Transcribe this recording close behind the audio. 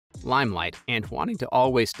Limelight and wanting to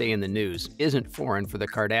always stay in the news isn't foreign for the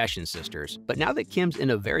Kardashian sisters. But now that Kim's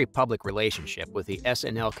in a very public relationship with the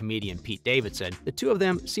SNL comedian Pete Davidson, the two of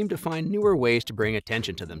them seem to find newer ways to bring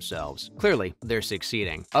attention to themselves. Clearly, they're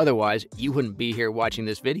succeeding. Otherwise, you wouldn't be here watching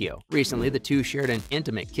this video. Recently, the two shared an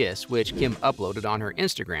intimate kiss, which Kim uploaded on her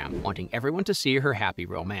Instagram, wanting everyone to see her happy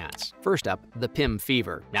romance. First up, the Pim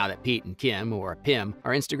fever. Now that Pete and Kim, or Pim,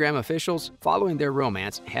 are Instagram officials, following their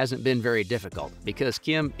romance hasn't been very difficult because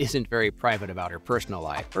Kim isn't very private about her personal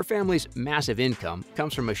life. Her family's massive income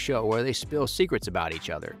comes from a show where they spill secrets about each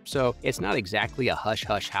other, so it's not exactly a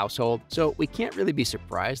hush-hush household, so we can't really be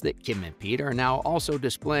surprised that Kim and Pete are now also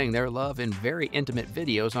displaying their love in very intimate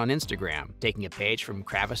videos on Instagram. Taking a page from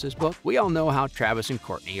Travis's book, we all know how Travis and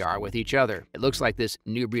Kourtney are with each other. It looks like this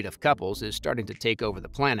new breed of couples is starting to take over the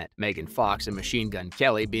planet, Megan Fox and Machine Gun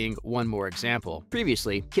Kelly being one more example.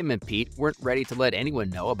 Previously, Kim and Pete weren't ready to let anyone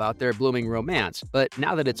know about their blooming romance, but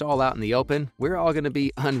now that it's all out in the open, we're all going to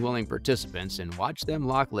be unwilling participants and watch them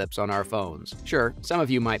lock lips on our phones. Sure, some of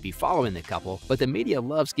you might be following the couple, but the media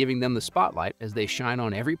loves giving them the spotlight as they shine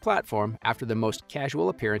on every platform after the most casual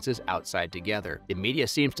appearances outside together. The media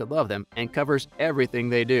seems to love them and covers everything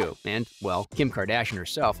they do. And, well, Kim Kardashian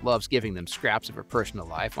herself loves giving them scraps of her personal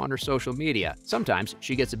life on her social media. Sometimes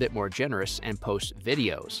she gets a bit more generous and posts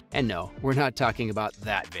videos. And no, we're not talking about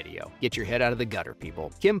that video. Get your head out of the gutter,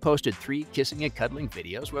 people. Kim posted 3 kissing and cuddling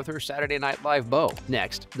videos with her Saturday Night Live beau.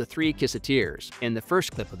 Next, the 3 Kisseteers. In the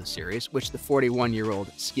first clip of the series, which the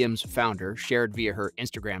 41-year-old Skims founder shared via her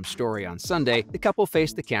Instagram story on Sunday, the couple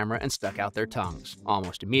faced the camera and stuck out their tongues.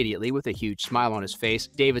 Almost immediately, with a huge smile on his face,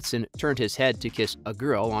 Davidson turned his head to kiss a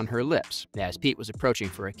girl on her lips. As Pete was approaching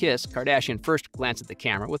for a kiss, Kardashian first glanced at the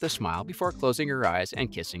camera with a smile before closing her eyes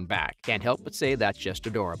and kissing back. Can't help but say that's just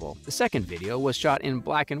adorable. The second video was shot in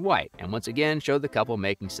black and white and once again showed the couple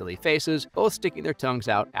making silly faces, both sticking their tongues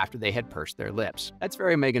out after they had pursed their lips. That's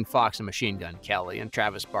very Megan Fox and Machine Gun Kelly and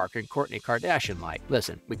Travis Barker and Kourtney Kardashian-like.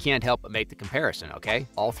 Listen, we can't help but make the comparison, okay?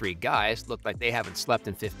 All 3 guys look like they haven't slept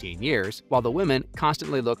in 15 years, while the women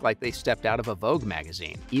constantly look like they stepped out of a Vogue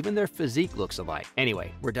magazine. Even their physique looks alike.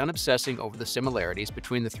 Anyway, we're done obsessing over the similarities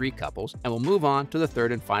between the 3 couples, and we'll move on to the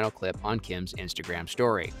third and final clip on Kim's Instagram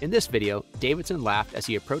story. In this video, Davidson laughed as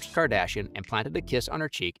he approached Kardashian and planted a kiss on her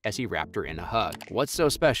cheek as he wrapped her in a hug. What's so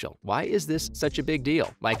special? Why is this such a big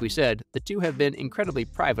deal? Like we said, the two have been incredibly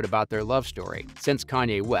private about their love story. Since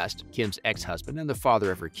Kanye West, Kim's ex-husband and the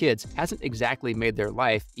father of her kids, hasn't exactly made their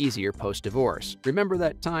life easier post-divorce. Remember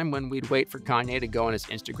that time when we'd wait for Kanye to go on his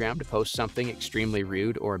Instagram to post something extremely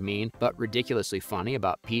rude or mean, but ridiculously funny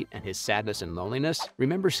about Pete and his sadness and loneliness?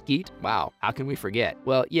 Remember Skeet? Wow, how can we forget?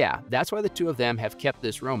 Well, yeah, that's why the two of them have kept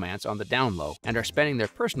this romance on the down low and are spending their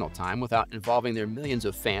personal time without involving their millions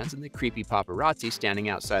of fans and the creepy paparazzi standing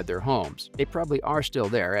outside their homes. They probably are still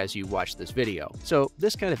there as you watch this video. So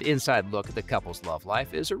this kind of inside look at the couple's love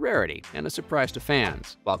life is a rarity and a surprise to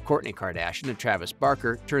fans. While Kourtney Kardashian and Travis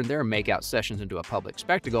Barker turned their makeout sessions into a public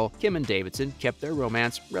spectacle, Kim and Davidson kept their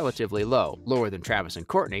romance relatively low, lower than Travis and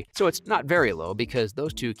Kourtney, so it's not very low because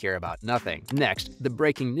those two care about nothing. Next, the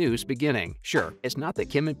breaking news beginning. Sure, it's not that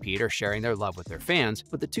Kim and Pete are sharing their love with their fans,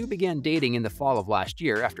 but the two began dating in the fall of last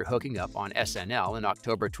year after hooking up on SNL in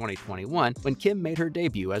October 2021 when Kim made her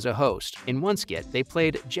debut as a host. In one skit, they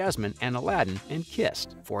played Jasmine and Aladdin and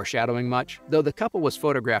kissed. Foreshadowing much? Though the couple was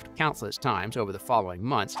photographed countless times over the following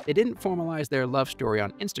months, they didn't formalize their love story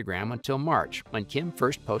on Instagram until March, when Kim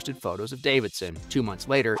first posted photos of Davidson. 2 months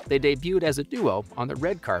later, they debuted as a duo on the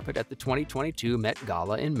red carpet at the 2022 Met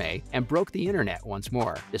Gala in May and broke the internet once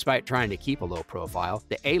more. Despite trying to keep a low profile,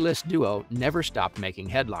 the A-list duo never stopped making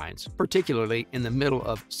headlines, particularly in the middle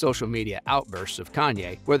of social media outbursts of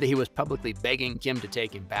Kanye, whether he was publicly begging Kim to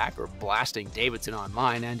take him back or blasting Davidson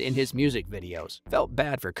online and in his music videos. Felt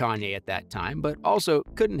bad for Kanye at that time, but also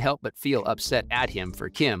couldn't help but feel upset at him for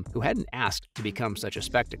Kim, who hadn't asked to become such a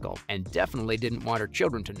spectacle, and definitely didn't want her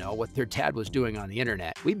children to know what their dad was doing on the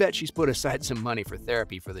internet. We bet she's put aside some money for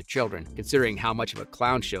therapy for the children, considering how much of a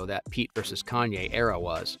clown show that Pete versus Kanye era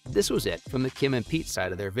was. This was it from the Kim and Pete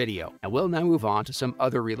side of their video, and we'll now move on to some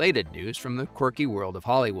other related news from the quirky world of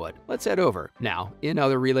Hollywood. Let's head over. Now, in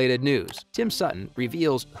other related news, Tim Sutton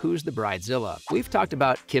reveals who's the bridezilla. We've talked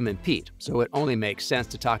about Kim and Pete, so it only makes sense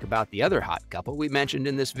to talk about the other hot couple we mentioned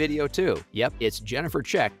in this video too. Yep, it's Jennifer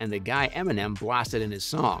Check and the guy Eminem blasted in his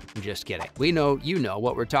song. Just kidding. We know you know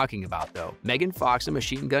what we're talking about though. Megan Fox and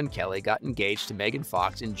Machine Gun Kelly got engaged to Megan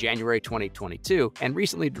Fox in January 2022, and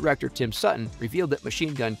recently director Tim Sutton revealed that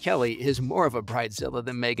Machine Gun Kelly is more of a bridezilla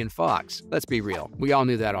than Megan Fox. Let's be real, we all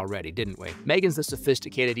knew that already, didn't we? Megan's the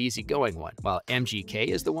sophisticated, easygoing one, while MGK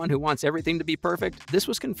is the one who wants everything to be perfect. This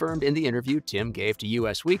was confirmed in the interview Tim Kim gave to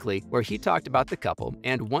US Weekly, where he talked about the couple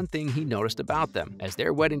and one thing he noticed about them. As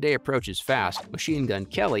their wedding day approaches fast, Machine Gun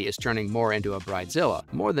Kelly is turning more into a bridezilla,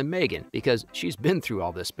 more than Meghan, because she's been through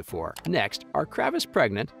all this before. Next, are Kravis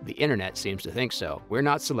pregnant? The internet seems to think so. We're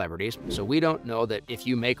not celebrities, so we don't know that if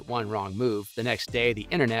you make one wrong move, the next day the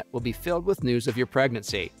internet will be filled with news of your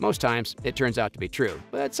pregnancy. Most times, it turns out to be true,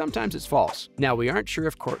 but sometimes it's false. Now, we aren't sure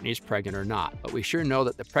if Kourtney's pregnant or not, but we sure know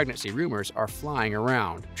that the pregnancy rumors are flying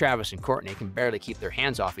around. Travis and Kourtney can barely keep their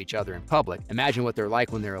hands off each other in public. Imagine what they're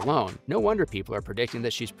like when they're alone. No wonder people are predicting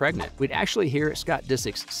that she's pregnant. We'd actually hear Scott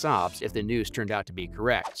Disick's sobs if the news turned out to be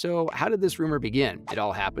correct. So how did this rumor begin? It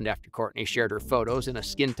all happened after Kourtney shared her photos in a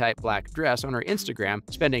skin-tight black dress on her Instagram,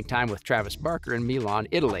 spending time with Travis Barker in Milan,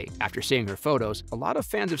 Italy. After seeing her photos, a lot of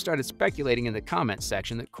fans have started speculating in the comments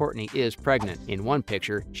section that Kourtney is pregnant. In one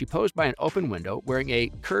picture, she posed by an open window wearing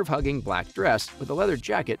a curve-hugging black dress with a leather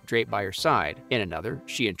jacket draped by her side. In another,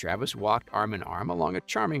 she and Travis walked arm in arm along a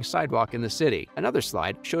charming sidewalk in the city. Another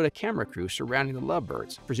slide showed a camera crew surrounding the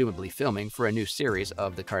lovebirds, presumably filming for a new series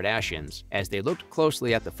of The Kardashians. As they looked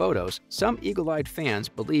closely at the photos, some eagle-eyed fans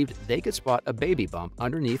believed they could spot a baby bump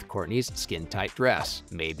underneath Kourtney's skin-tight dress.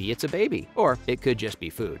 Maybe it's a baby, or it could just be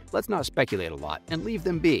food. Let's not speculate a lot and leave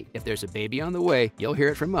them be. If there's a baby on the way, you'll hear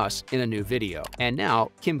it from us in a new video. And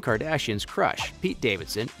now, Kim Kardashian's crush. Pete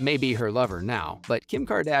Davidson may be her lover now, but Kim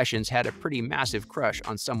Kardashian's had a pretty massive crush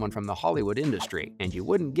on someone from the Hollywood industry, and you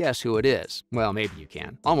wouldn't guess who it is. Well, maybe you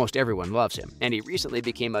can. Almost everyone loves him, and he recently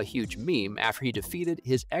became a huge meme after he defeated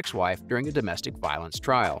his ex-wife during a domestic violence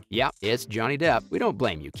trial. Yeah, it's Johnny Depp. We don't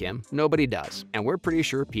blame you, Kim. Nobody does. And we're pretty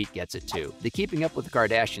sure Pete gets it too. The Keeping Up with the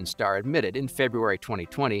Kardashians star admitted in February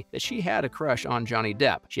 2020 that she had a crush on Johnny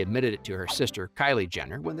Depp. She admitted it to her sister, Kylie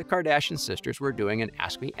Jenner, when the Kardashian sisters were doing an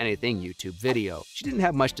Ask Me Anything YouTube video. She didn't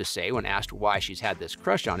have much to say when asked why she's had this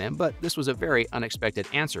crush on him, but this was a very unexpected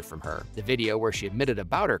answer from her. The video where she admitted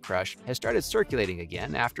about her crush has started circulating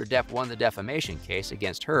again after Depp won the defamation case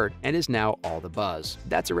against her and is now all the buzz.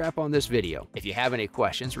 That's a wrap on this video. If you have any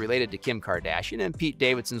questions related to Kim Kardashian and Pete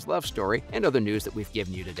Davidson's love story and other news that we've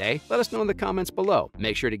given you today, let us know in the comments below.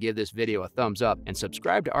 Make sure to give this video a thumbs up and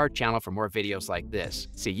subscribe to our channel for more videos like this.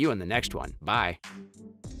 See you in the next one. Bye.